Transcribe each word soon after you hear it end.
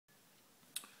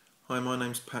Hi, my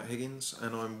name's Pat Higgins,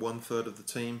 and I'm one third of the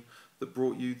team that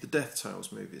brought you the Death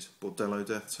Tales movies. Bordello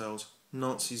Death Tales,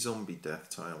 Nazi Zombie Death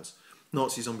Tales.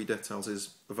 Nazi Zombie Death Tales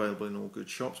is available in all good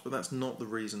shops, but that's not the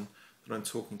reason that I'm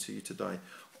talking to you today.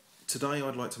 Today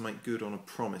I'd like to make good on a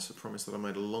promise that I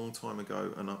made a long time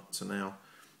ago and up to now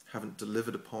haven't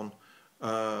delivered upon.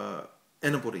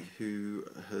 Anybody who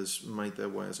has made their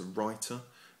way as a writer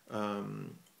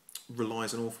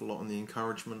relies an awful lot on the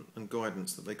encouragement and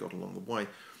guidance that they got along the way.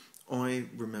 I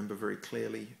remember very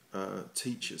clearly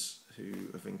teachers who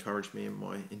have encouraged me in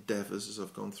my endeavours as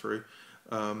I've gone through,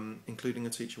 including a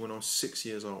teacher when I was 6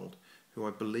 years old, who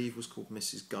I believe was called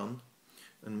Mrs. Gunn.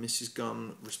 And Mrs.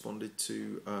 Gunn responded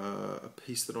to a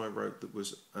piece that I wrote that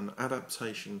was an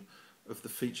adaptation of the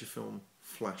feature film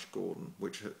Flash Gordon,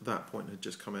 which at that point had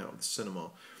just come out of the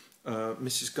cinema.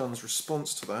 Mrs. Gunn's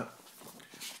response to that,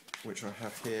 which I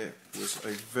have here, was a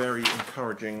very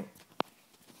encouraging,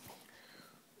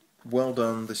 "Well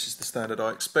done, this is the standard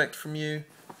I expect from you,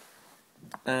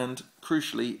 and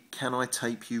crucially, can I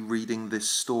tape you reading this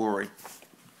story?"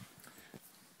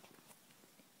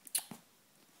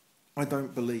 I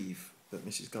don't believe that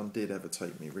Mrs. Gunn did ever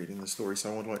tape me reading the story,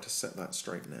 so I'd like to set that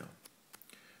straight now.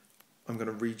 I'm going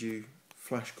to read you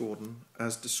Flash Gordon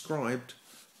as described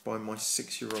by my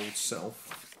 6-year-old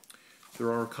self.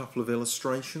 There are a couple of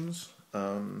illustrations.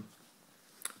 Don't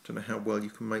know how well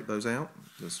you can make those out.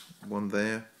 There's one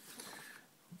there,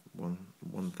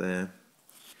 one there.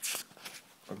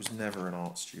 I was never an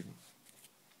art student.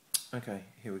 Okay,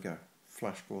 here we go.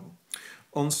 Flash Gordon.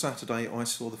 On Saturday I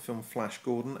saw the film Flash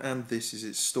Gordon, and this is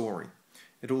its story.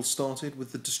 It all started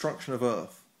with the destruction of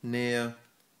Earth, near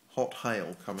hot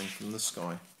hail coming from the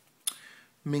sky.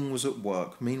 Ming was at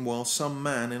work. Meanwhile, some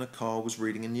man in a car was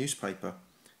reading a newspaper.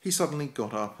 He suddenly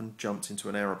got up and jumped into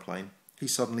an aeroplane. He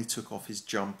suddenly took off his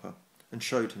jumper and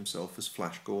showed himself as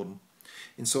Flash Gordon.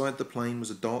 Inside the plane was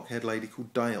a dark-haired lady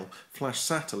called Dale. Flash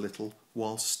sat a little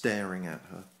while staring at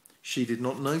her. She did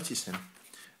not notice him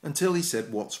until he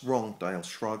said, "What's wrong?" Dale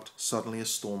shrugged. Suddenly a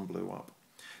storm blew up.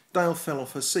 Dale fell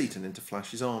off her seat and into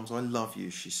Flash's arms. "I love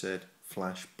you," she said.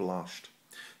 Flash blushed.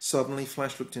 Suddenly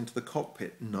Flash looked into the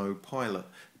cockpit. No pilot.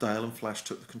 Dale and Flash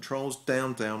took the controls.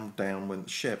 Down, down, down went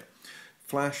the ship.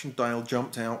 Flash and Dale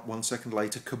jumped out. 1 second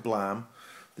later, kablam,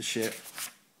 the ship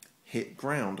hit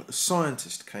ground. A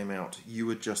scientist came out. "You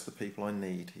are just the people I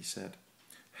need," he said.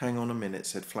 "Hang on a minute,"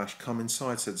 said Flash. "Come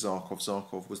inside," said Zarkov.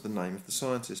 Zarkov was the name of the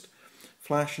scientist.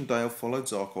 Flash and Dale followed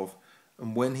Zarkov,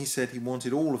 and when he said he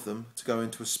wanted all of them to go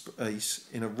into a space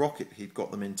in a rocket he'd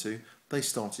got them into, they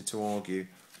started to argue.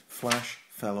 Flash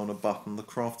fell on a button. The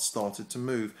craft started to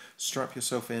move. "Strap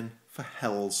yourself in, for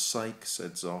hell's sake,"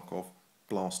 said Zarkov.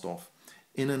 Blast off.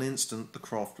 In an instant, the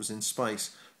craft was in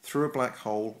space, through a black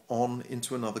hole, on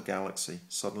into another galaxy.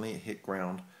 Suddenly it hit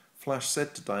ground. Flash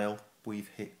said to Dale, "We've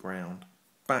hit ground."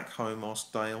 "Back home?"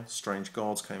 asked Dale. "Strange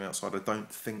guards came outside." "I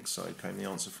don't think so," came the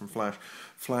answer from Flash.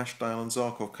 Flash, Dale and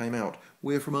Zarkov came out.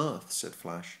 "We're from Earth," said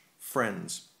Flash.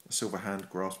 "Friends." A silver hand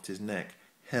grasped his neck.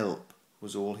 "Help,"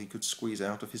 was all he could squeeze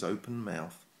out of his open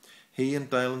mouth. He and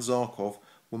Dale and Zarkov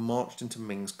were marched into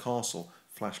Ming's castle.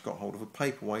 Flash got hold of a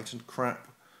paperweight and crack,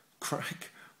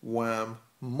 wham,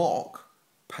 mock,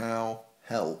 pow,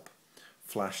 help.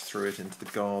 Flash threw it into the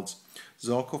guards.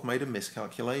 Zarkov made a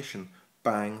miscalculation.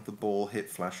 Bang, the ball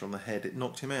hit Flash on the head. It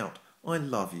knocked him out. "I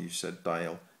love you," said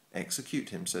Dale. "Execute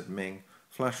him," said Ming.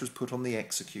 Flash was put on the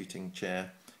executing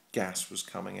chair. Gas was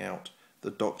coming out. The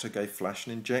doctor gave Flash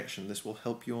an injection. "This will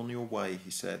help you on your way,"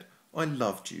 he said. "I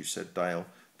loved you," said Dale.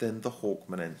 Then the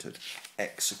Hawkman entered.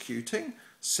 "Executing?"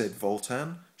 said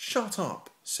Voltan. "Shut up,"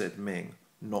 said Ming.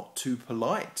 "Not too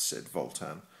polite," said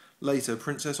Voltan. Later,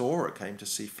 Princess Aura came to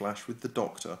see Flash with the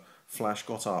doctor. Flash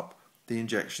got up. "The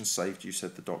injection saved you,"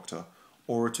 said the doctor.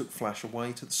 Aura took Flash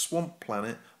away to the swamp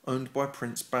planet owned by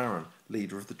Prince Baron,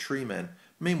 leader of the Tree Men.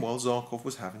 Meanwhile, Zarkov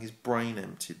was having his brain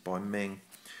emptied by Ming.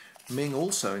 Ming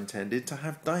also intended to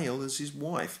have Dale as his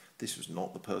wife. This was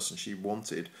not the person she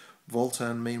wanted.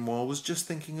 Voltan, meanwhile, was just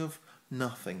thinking of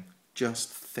nothing. Just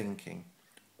thinking.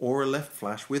 Aura left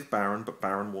Flash with Baron, but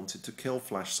Baron wanted to kill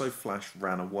Flash, so Flash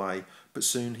ran away. But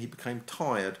soon he became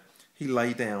tired. He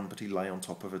lay down, but he lay on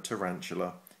top of a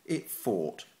tarantula. It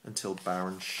fought until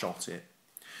Baron shot it.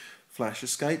 Flash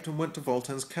escaped and went to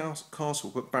Voltan's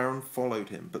castle, but Baron followed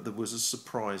him. But there was a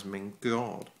surprise Ming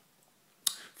guard.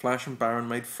 Flash and Baron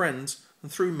made friends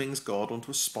and threw Ming's guard onto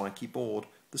a spiky board.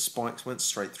 The spikes went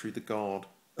straight through the guard.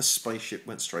 A spaceship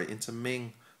went straight into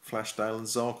Ming. Flash, Dale and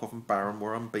Zarkov and Baron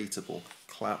were unbeatable.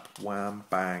 Clap, wham,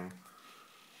 bang.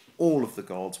 All of the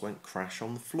guards went crash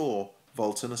on the floor.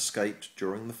 Voltan escaped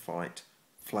during the fight.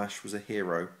 Flash was a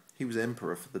hero. He was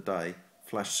emperor for the day.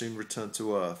 Flash soon returned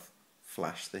to Earth.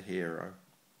 Flash the hero.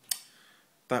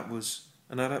 That was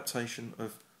an adaptation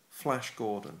of Flash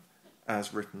Gordon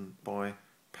as written by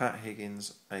Pat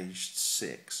Higgins, aged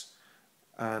 6,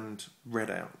 and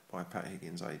read out by Pat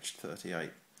Higgins, aged 38.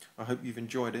 I hope you've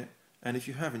enjoyed it, and if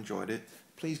you have enjoyed it,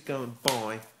 please go and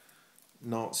buy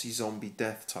Nazi Zombie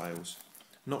Death Tales.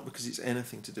 Not because it's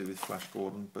anything to do with Flash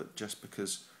Gordon, but just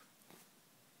because,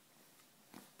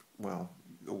 well,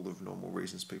 all the normal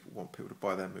reasons people want people to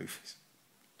buy their movies.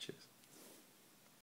 Cheers.